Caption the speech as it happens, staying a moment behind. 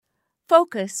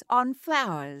Focus on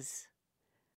flowers.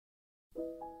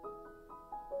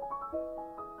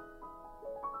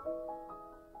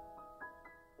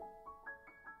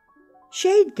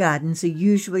 Shade gardens are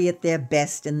usually at their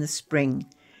best in the spring,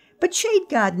 but shade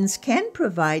gardens can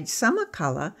provide summer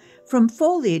color from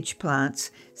foliage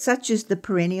plants such as the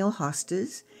perennial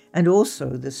hostas and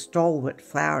also the stalwart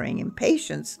flowering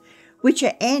impatiens, which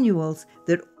are annuals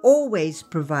that always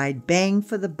provide bang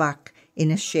for the buck in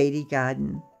a shady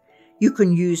garden. You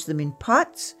can use them in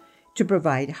pots to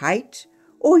provide height,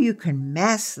 or you can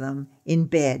mass them in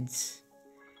beds.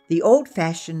 The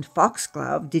old-fashioned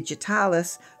foxglove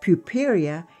Digitalis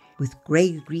purpurea with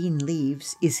gray-green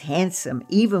leaves is handsome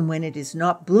even when it is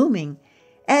not blooming,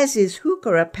 as is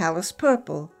Heuchera Pallas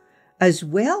purple, as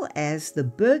well as the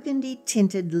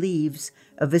burgundy-tinted leaves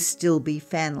of Astilbe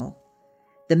fennel.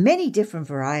 The many different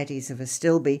varieties of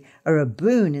Astilbe are a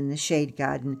boon in the shade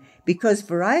garden because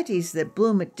varieties that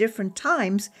bloom at different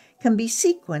times can be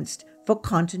sequenced for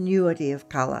continuity of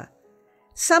color.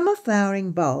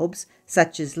 Summer-flowering bulbs,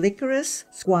 such as Lycoris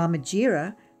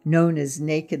squamigera, known as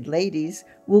naked ladies,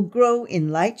 will grow in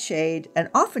light shade and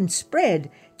often spread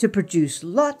to produce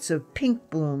lots of pink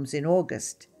blooms in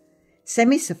August.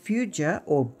 Semiciffuga,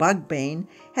 or bugbane,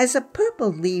 has a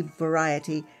purple-leaved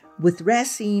variety with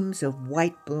racemes of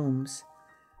white blooms.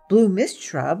 Blue mist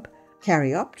shrub,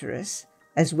 Caryopteris,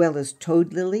 as well as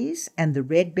toad lilies and the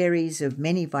red berries of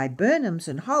many viburnums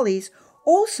and hollies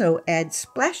also add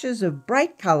splashes of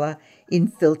bright color in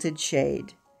filtered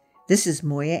shade. This is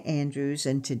Moya Andrews,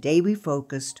 and today we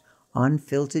focused on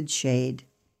filtered shade.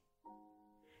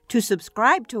 To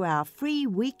subscribe to our free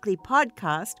weekly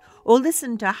podcast or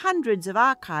listen to hundreds of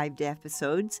archived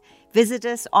episodes, visit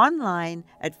us online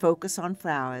at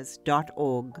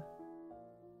focusonflowers.org.